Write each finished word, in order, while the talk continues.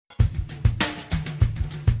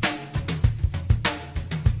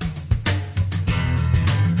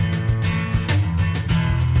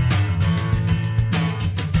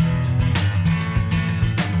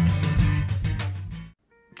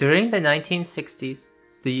During the 1960s,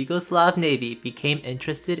 the Yugoslav Navy became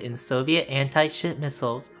interested in Soviet anti-ship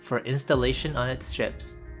missiles for installation on its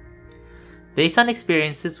ships. Based on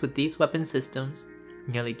experiences with these weapon systems,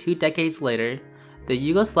 nearly 2 decades later, the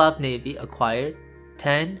Yugoslav Navy acquired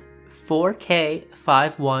 10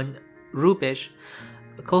 4K51 Rubezh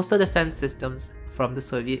coastal defense systems from the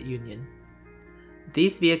Soviet Union.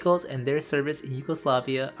 These vehicles and their service in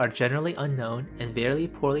Yugoslavia are generally unknown and very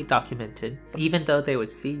poorly documented, even though they would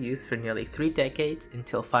see use for nearly 3 decades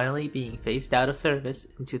until finally being phased out of service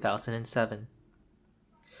in 2007.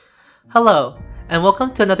 Hello, and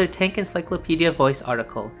welcome to another Tank Encyclopedia Voice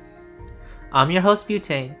article. I'm your host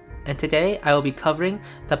Butane, and today I will be covering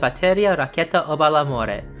the Bateria Rakieta Obala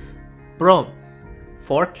More, BROM,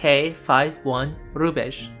 4K51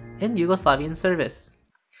 Rubezh, in Yugoslavian service.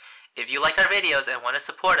 If you like our videos and want to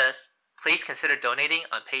support us, please consider donating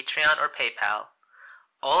on Patreon or PayPal.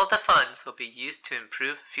 All of the funds will be used to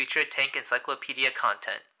improve future Tank Encyclopedia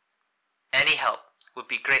content. Any help would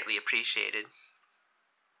be greatly appreciated.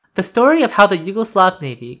 The story of how the Yugoslav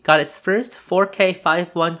Navy got its first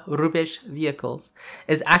 4K51 Rubezh vehicles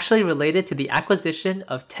is actually related to the acquisition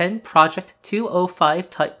of 10 Project 205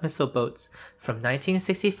 type missile boats from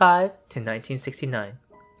 1965 to 1969.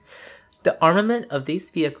 The armament of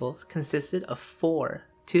these vehicles consisted of 4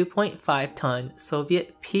 2.5-ton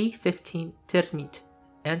Soviet P-15 Termit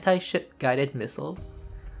anti-ship guided missiles.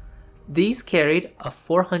 These carried a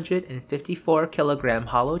 454-kilogram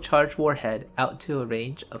hollow charge warhead out to a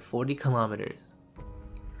range of 40 kilometers.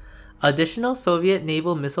 Additional Soviet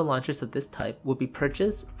naval missile launchers of this type would be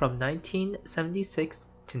purchased from 1976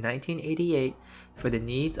 to 1988 for the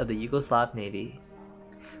needs of the Yugoslav Navy.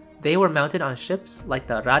 They were mounted on ships like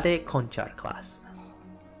the Radić Končar class.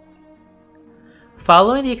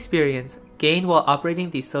 Following the experience gained while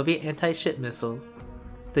operating these Soviet anti-ship missiles,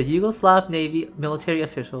 the Yugoslav Navy military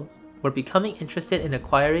officials were becoming interested in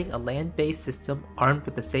acquiring a land-based system armed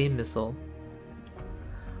with the same missile.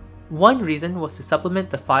 One reason was to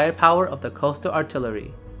supplement the firepower of the coastal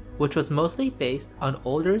artillery, which was mostly based on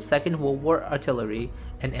older Second World War artillery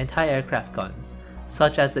and anti-aircraft guns,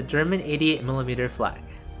 such as the German 88mm flak.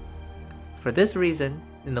 For this reason,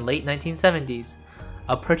 in the late 1970s,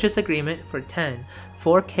 a purchase agreement for 10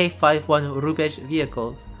 4K51 Rubezh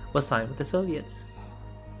vehicles was signed with the Soviets.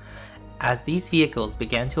 As these vehicles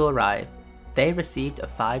began to arrive, they received a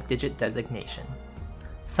 5-digit designation.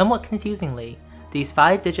 Somewhat confusingly, these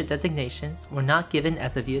 5-digit designations were not given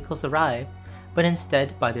as the vehicles arrived, but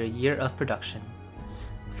instead by their year of production.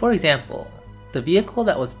 For example, the vehicle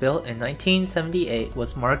that was built in 1978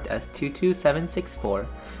 was marked as 22764,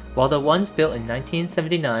 while the ones built in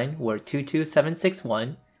 1979 were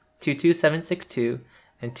 22761, 22762,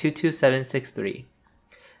 and 22763.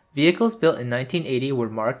 Vehicles built in 1980 were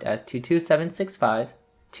marked as 22765,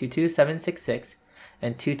 22766,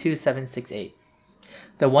 and 22768.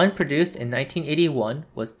 The one produced in 1981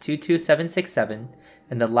 was 22767,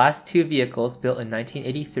 and the last 2 vehicles built in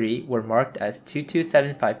 1983 were marked as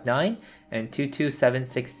 22759 and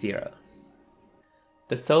 22760.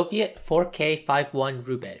 The Soviet 4K51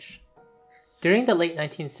 Rubezh. During the late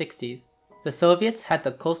 1960s, the Soviets had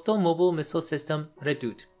the coastal mobile missile system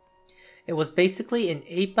Radić. It was basically an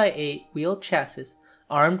 8x8 wheeled chassis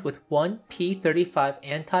armed with one P-35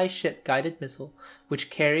 anti-ship guided missile which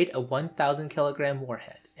carried a 1,000 kilogram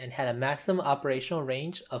warhead and had a maximum operational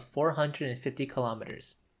range of 450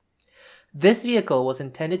 kilometers. This vehicle was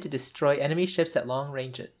intended to destroy enemy ships at long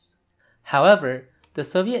ranges. However, the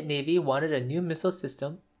Soviet Navy wanted a new missile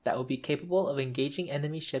system that would be capable of engaging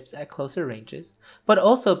enemy ships at closer ranges, but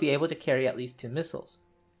also be able to carry at least 2 missiles.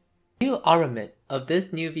 The new armament of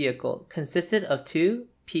this new vehicle consisted of 2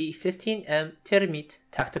 P-15M Termit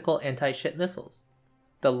tactical anti-ship missiles.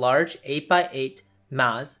 The large 8x8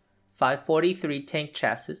 MAZ 543 tank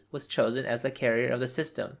chassis was chosen as the carrier of the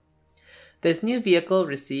system. This new vehicle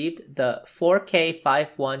received the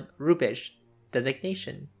 4K51 Rubezh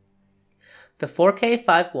designation. The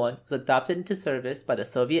 4K51 was adopted into service by the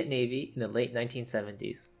Soviet Navy in the late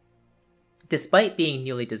 1970s. Despite being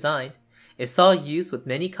newly designed, it saw use with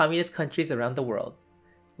many communist countries around the world: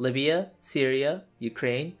 Libya, Syria,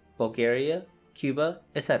 Ukraine, Bulgaria, Cuba,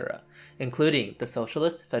 etc., including the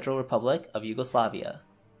Socialist Federal Republic of Yugoslavia.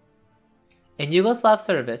 In Yugoslav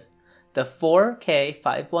service, the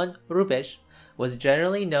 4K51 Rubezh was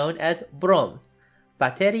generally known as BROM,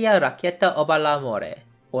 Bateria Rakieta Obala More,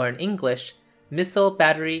 or in English, Missile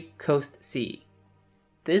Battery Coast Sea.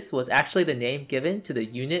 This was actually the name given to the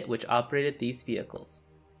unit which operated these vehicles.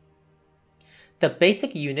 The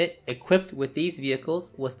basic unit equipped with these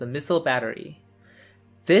vehicles was the missile battery.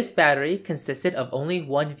 This battery consisted of only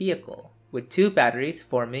one vehicle, with 2 batteries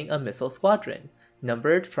forming a missile squadron,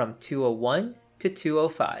 numbered from 201 to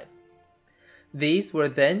 205. These were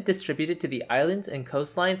then distributed to the islands and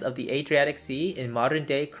coastlines of the Adriatic Sea in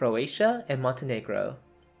modern-day Croatia and Montenegro.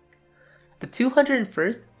 The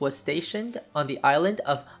 201st was stationed on the island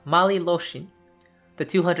of Mali Lošinj, the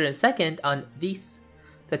 202nd on Vis,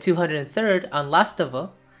 the 203rd on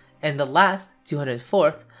Lastovo, and the last,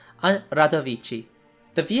 204th, on Radovici.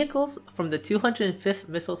 The vehicles from the 205th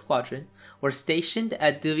Missile Squadron were stationed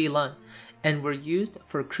at Duvilan and were used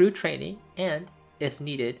for crew training and, if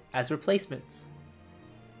needed, as replacements.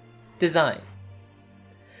 Design.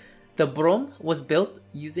 The BROM was built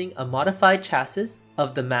using a modified chassis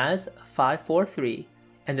of the MAZ 543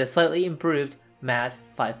 and the slightly improved MAZ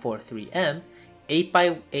 543M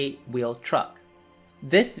 8x8 wheel truck.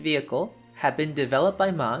 This vehicle had been developed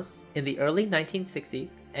by MAZ in the early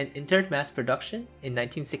 1960s and entered mass production in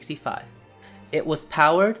 1965. It was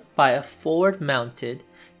powered by a forward-mounted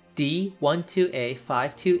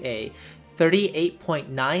D12A52A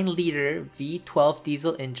 38.9-liter V12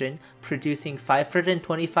 diesel engine producing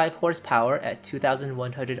 525 horsepower at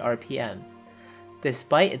 2,100 RPM.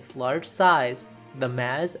 Despite its large size, the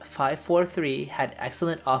MAZ 543 had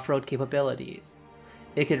excellent off-road capabilities.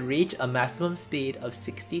 It could reach a maximum speed of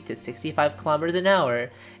 60 to 65 km an hour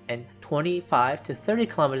and 25 to 30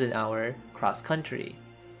 km an hour cross-country.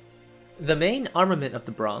 The main armament of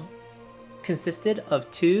the BROM consisted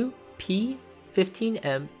of 2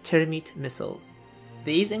 P-15M termite missiles.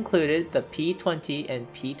 These included the P-20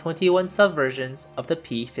 and P-21 subversions of the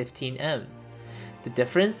P-15M. The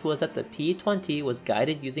difference was that the P-20 was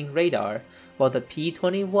guided using radar, while the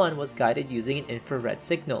P-21 was guided using an infrared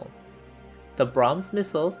signal. The BROM's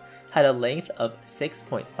missiles had a length of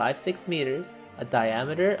 6.56 meters, a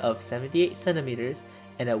diameter of 78 centimeters,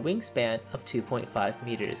 and a wingspan of 2.5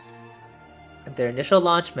 meters. Their initial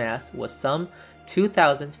launch mass was some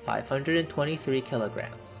 2,523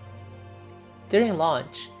 kilograms. During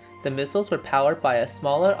launch, the missiles were powered by a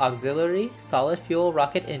smaller auxiliary solid-fuel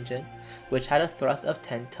rocket engine which had a thrust of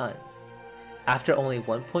 10 tons. After only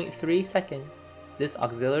 1.3 seconds, this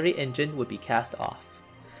auxiliary engine would be cast off.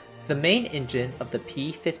 The main engine of the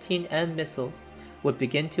P-15M missiles would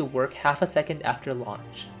begin to work half a second after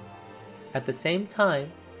launch. At the same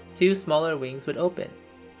time, 2 smaller wings would open.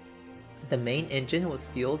 The main engine was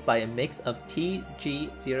fueled by a mix of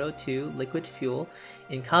TG02 liquid fuel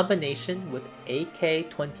in combination with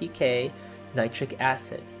AK-20K nitric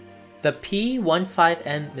acid. The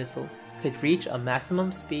P-15M missiles could reach a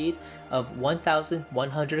maximum speed of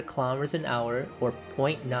 1,100 km an hour or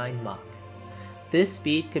 0.9 Mach. This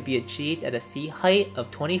speed could be achieved at a sea height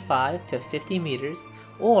of 25 to 50 meters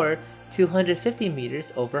or 250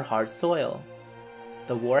 meters over hard soil.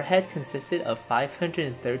 The warhead consisted of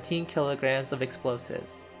 513 kilograms of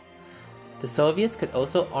explosives. The Soviets could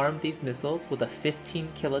also arm these missiles with a 15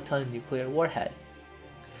 kiloton nuclear warhead.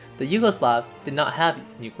 The Yugoslavs did not have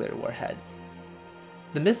nuclear warheads.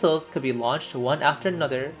 The missiles could be launched one after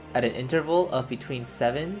another at an interval of between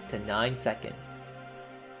 7 to 9 seconds.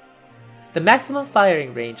 The maximum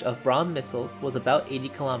firing range of BROM missiles was about 80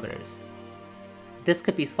 kilometers. This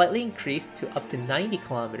could be slightly increased to up to 90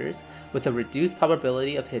 kilometers with a reduced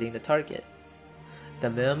probability of hitting the target. The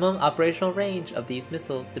minimum operational range of these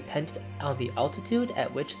missiles depended on the altitude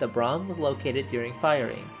at which the BROM was located during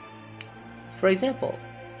firing. For example,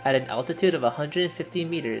 at an altitude of 150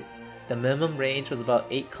 meters, the minimum range was about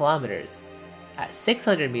 8 kilometers. At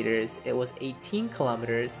 600 meters, it was 18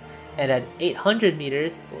 kilometers, and at 800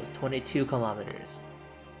 meters, it was 22 kilometers.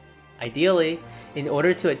 Ideally, in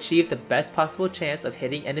order to achieve the best possible chance of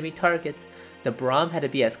hitting enemy targets, the BROM had to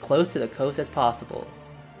be as close to the coast as possible.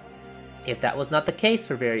 If that was not the case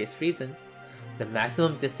for various reasons, the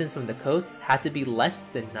maximum distance from the coast had to be less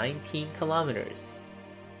than 19 kilometers.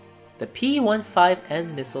 The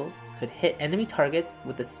P-15M missiles could hit enemy targets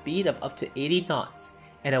with a speed of up to 80 knots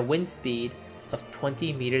and a wind speed of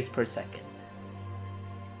 20 meters per second.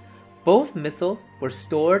 Both missiles were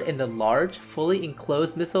stored in the large, fully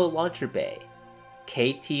enclosed missile launcher bay,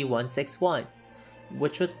 KT-161,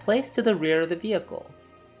 which was placed to the rear of the vehicle.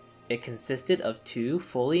 It consisted of 2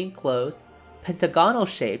 fully enclosed,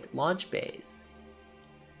 pentagonal-shaped launch bays.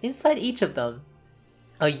 Inside each of them,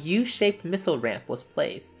 a U-shaped missile ramp was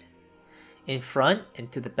placed. In front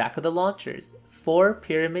and to the back of the launchers, 4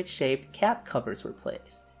 pyramid-shaped cap covers were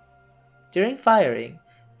placed. During firing,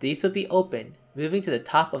 these would be opened, moving to the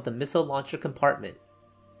top of the missile launcher compartment.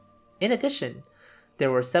 In addition, there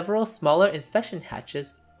were several smaller inspection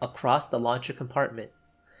hatches across the launcher compartment.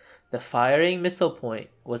 The firing missile point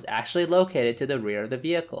was actually located to the rear of the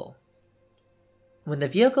vehicle. When the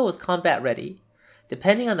vehicle was combat ready,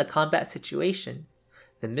 Depending on the combat situation,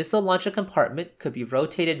 the missile launcher compartment could be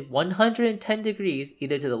rotated 110 degrees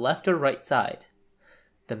either to the left or right side.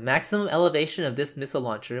 The maximum elevation of this missile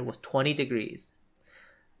launcher was 20 degrees.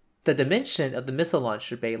 The dimension of the missile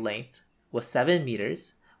launcher bay length was 7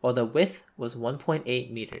 meters, while the width was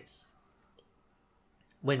 1.8 meters.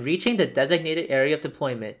 When reaching the designated area of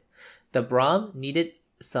deployment, the BROM needed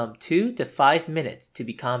some 2 to 5 minutes to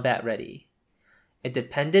be combat ready. It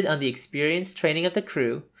depended on the experience training of the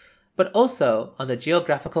crew, but also on the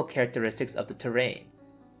geographical characteristics of the terrain.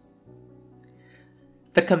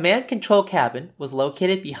 The command control cabin was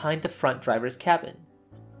located behind the front driver's cabin.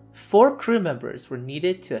 4 crew members were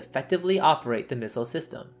needed to effectively operate the missile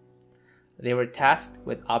system. They were tasked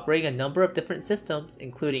with operating a number of different systems,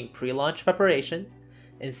 including pre-launch preparation,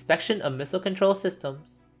 inspection of missile control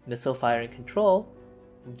systems, missile firing control,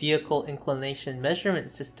 vehicle inclination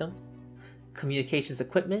measurement systems, communications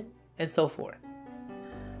equipment, and so forth.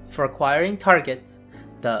 For acquiring targets,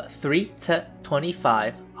 the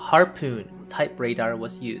 3T-25 Harpoon type radar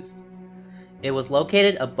was used. It was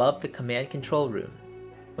located above the command control room.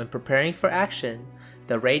 When preparing for action,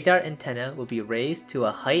 the radar antenna will be raised to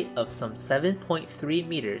a height of some 7.3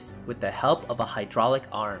 meters with the help of a hydraulic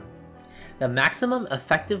arm. The maximum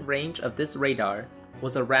effective range of this radar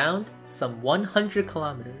was around some 100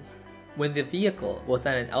 kilometers when the vehicle was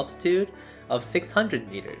at an altitude of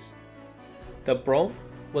 600 meters. The BROM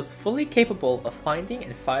was fully capable of finding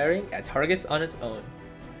and firing at targets on its own.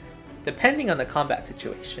 Depending on the combat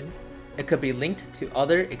situation, it could be linked to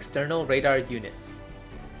other external radar units.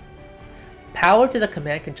 Power to the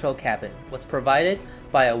command control cabin was provided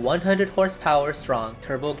by a 100 horsepower strong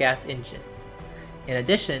turbo gas engine. In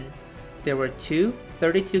addition, there were 2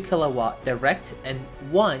 32 kilowatt direct and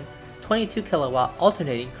 1 22 kilowatt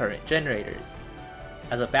alternating current generators.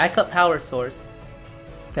 As a backup power source,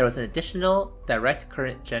 there was an additional direct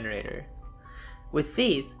current generator. With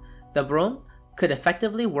these, the BROM could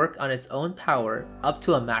effectively work on its own power up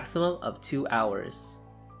to a maximum of 2 hours.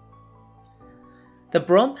 The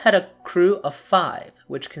BROM had a crew of 5,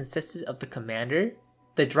 which consisted of the commander,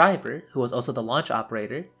 the driver, who was also the launch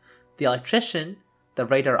operator, the electrician, the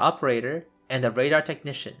radar operator, and the radar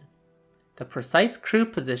technician. The precise crew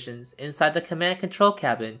positions inside the command control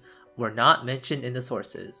cabin were not mentioned in the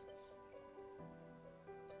sources.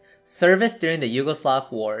 Service during the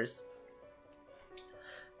Yugoslav Wars.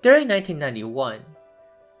 During 1991,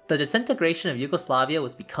 the disintegration of Yugoslavia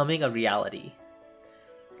was becoming a reality.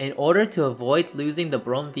 In order to avoid losing the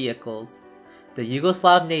BROM vehicles, the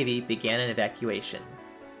Yugoslav Navy began an evacuation.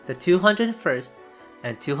 The 201st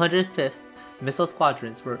and 205th missile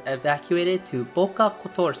squadrons were evacuated to Boka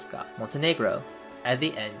Kotorska, Montenegro, at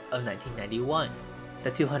the end of 1991.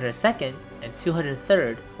 The 202nd and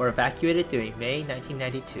 203rd were evacuated during May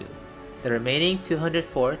 1992. The remaining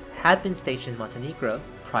 204th had been stationed in Montenegro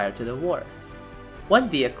prior to the war. One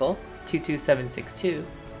vehicle, 22762,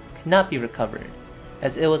 could not be recovered,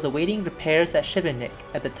 as it was awaiting repairs at Šibenik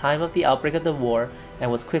at the time of the outbreak of the war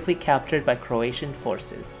and was quickly captured by Croatian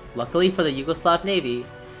forces. Luckily for the Yugoslav Navy,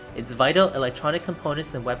 its vital electronic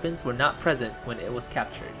components and weapons were not present when it was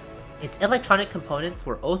captured. Its electronic components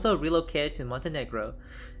were also relocated to Montenegro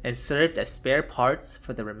and served as spare parts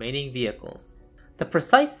for the remaining vehicles. The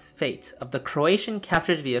precise fate of the Croatian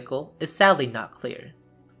captured vehicle is sadly not clear.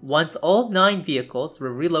 Once all 9 vehicles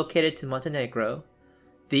were relocated to Montenegro,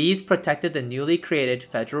 these protected the newly created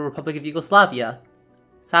Federal Republic of Yugoslavia,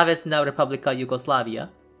 Savezna Republika Yugoslavia,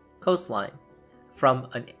 coastline from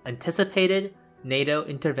an anticipated NATO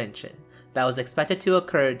intervention that was expected to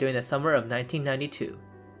occur during the summer of 1992,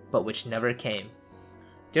 but which never came.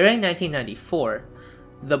 During 1994,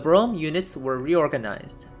 the BROM units were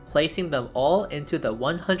reorganized, placing them all into the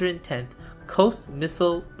 110th Coast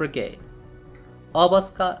Missile Brigade,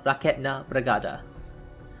 Obalska Raketna Brigada.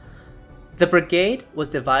 The brigade was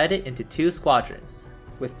divided into 2 squadrons,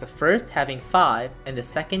 with the first having 5 and the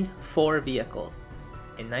second 4 vehicles.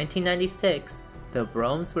 In 1996, the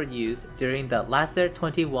BROMs were used during the Laser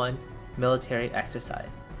 21 military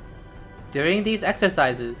exercise. During these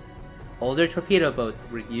exercises, older torpedo boats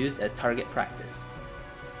were used as target practice.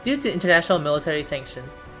 Due to international military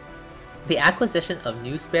sanctions, the acquisition of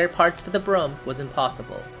new spare parts for the BROM was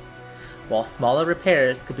impossible. While smaller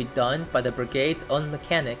repairs could be done by the brigade's own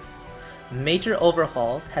mechanics, major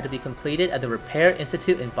overhauls had to be completed at the Repair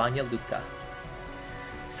Institute in Banja Luka.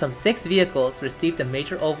 Some 6 vehicles received a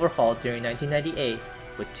major overhaul during 1998,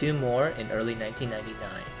 with 2 more in early 1999.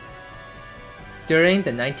 During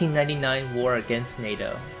the 1999 war against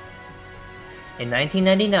NATO. In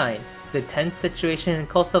 1999, the tense situation in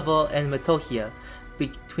Kosovo and Metohija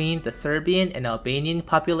between the Serbian and Albanian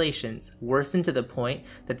populations worsened to the point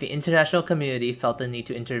that the international community felt the need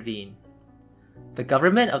to intervene. The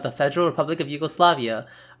government of the Federal Republic of Yugoslavia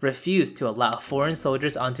refused to allow foreign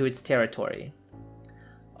soldiers onto its territory.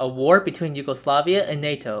 A war between Yugoslavia and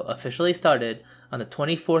NATO officially started on the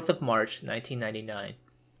 24th of March 1999.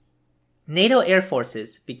 NATO air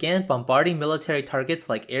forces began bombarding military targets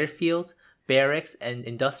like airfields, barracks, and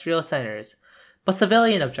industrial centers, but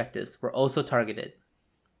civilian objectives were also targeted.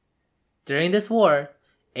 During this war,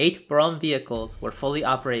 8 BROM vehicles were fully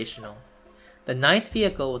operational. The 9th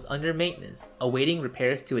vehicle was under maintenance, awaiting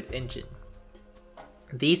repairs to its engine.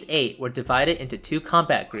 These 8 were divided into 2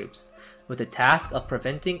 combat groups, with the task of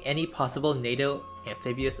preventing any possible NATO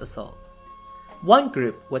amphibious assault. One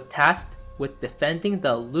group was tasked with defending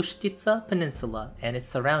the Luštica Peninsula and its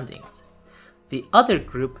surroundings. The other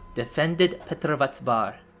group defended Petrovac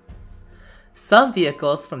Bar. Some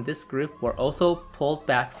vehicles from this group were also pulled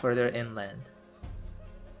back further inland.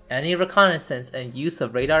 Any reconnaissance and use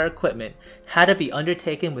of radar equipment had to be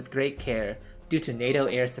undertaken with great care due to NATO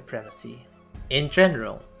air supremacy. In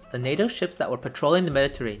general, the NATO ships that were patrolling the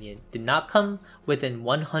Mediterranean did not come within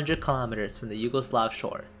 100 kilometers from the Yugoslav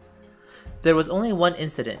shore. There was only one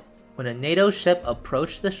incident when a NATO ship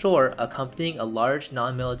approached the shore accompanying a large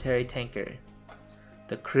non-military tanker.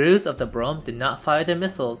 The crews of the BROM did not fire their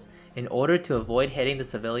missiles in order to avoid hitting the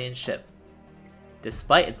civilian ship.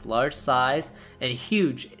 Despite its large size and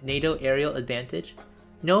huge NATO aerial advantage,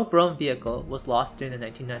 no BROM vehicle was lost during the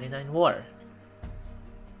 1999 war.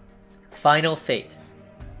 Final fate.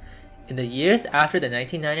 In the years after the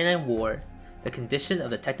 1999 war, the condition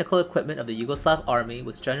of the technical equipment of the Yugoslav army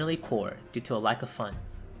was generally poor due to a lack of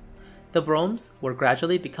funds. The BROMs were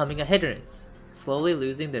gradually becoming a hindrance, slowly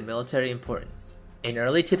losing their military importance. In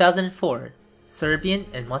early 2004, Serbian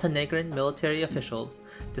and Montenegrin military officials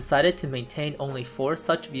decided to maintain only 4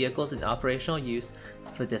 such vehicles in operational use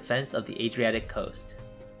for the defense of the Adriatic coast.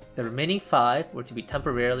 The remaining 5 were to be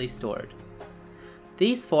temporarily stored.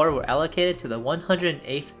 These 4 were allocated to the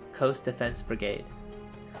 108th Coast Defense Brigade.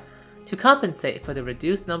 To compensate for the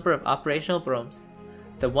reduced number of operational BROMs,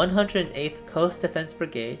 the 108th Coast Defense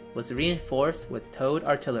Brigade was reinforced with towed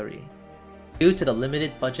artillery. Due to the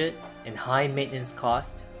limited budget and high maintenance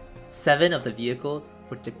cost, 7 of the vehicles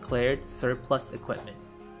were declared surplus equipment.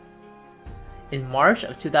 In March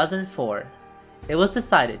of 2004, it was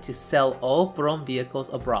decided to sell all BROM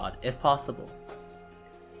vehicles abroad if possible.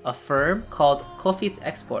 A firm called Kofis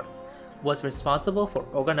Export was responsible for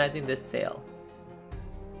organizing this sale.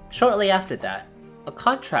 Shortly after that, a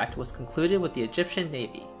contract was concluded with the Egyptian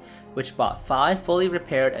Navy, which bought 5 fully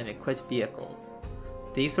repaired and equipped vehicles.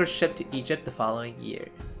 These were shipped to Egypt the following year.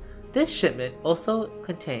 This shipment also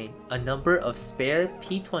contained a number of spare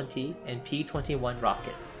P-20 and P-21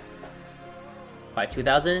 rockets. By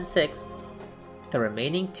 2006, the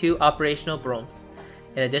remaining 2 operational BROMs,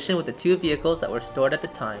 in addition with the 2 vehicles that were stored at the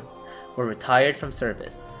time, were retired from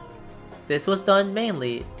service. This was done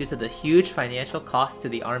mainly due to the huge financial cost to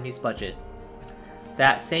the army's budget.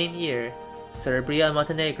 That same year, Serbia and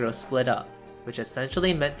Montenegro split up, which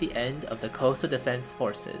essentially meant the end of the coastal defense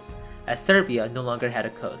forces, as Serbia no longer had a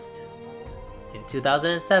coast. In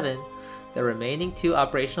 2007, the remaining 2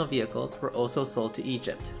 operational vehicles were also sold to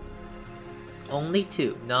Egypt. Only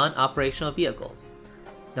 2 non-operational vehicles,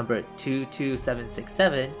 number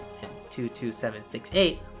 22767 and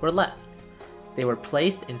 22768, were left. They were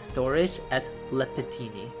placed in storage at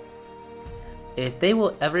Lepetini. If they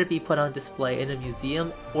will ever be put on display in a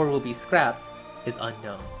museum or will be scrapped is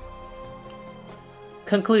unknown.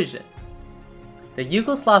 Conclusion. The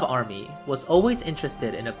Yugoslav army was always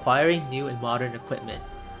interested in acquiring new and modern equipment.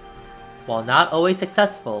 While not always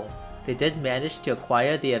successful, they did manage to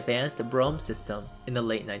acquire the advanced BROM system in the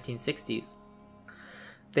late 1960s.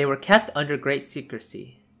 They were kept under great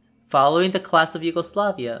secrecy. Following the collapse of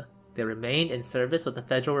Yugoslavia, they remained in service with the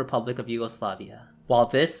Federal Republic of Yugoslavia. While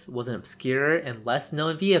this was an obscure and less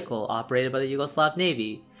known vehicle operated by the Yugoslav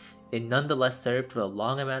Navy, it nonetheless served for a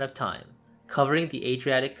long amount of time, covering the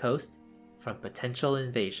Adriatic coast from potential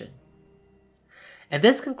invasion. And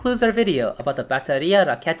this concludes our video about the Bateria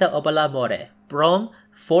Raketa Obala More, BROM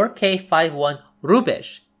 4K51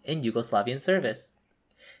 Rubezh in Yugoslavian service.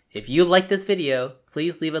 If you liked this video,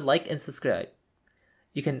 please leave a like and subscribe.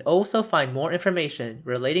 You can also find more information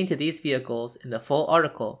relating to these vehicles in the full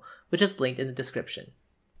article, which is linked in the description.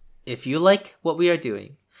 If you like what we are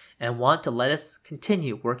doing and want to let us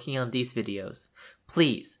continue working on these videos,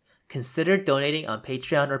 please consider donating on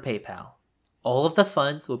Patreon or PayPal. All of the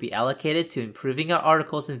funds will be allocated to improving our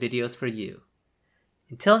articles and videos for you.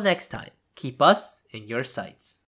 Until next time, keep us in your sights.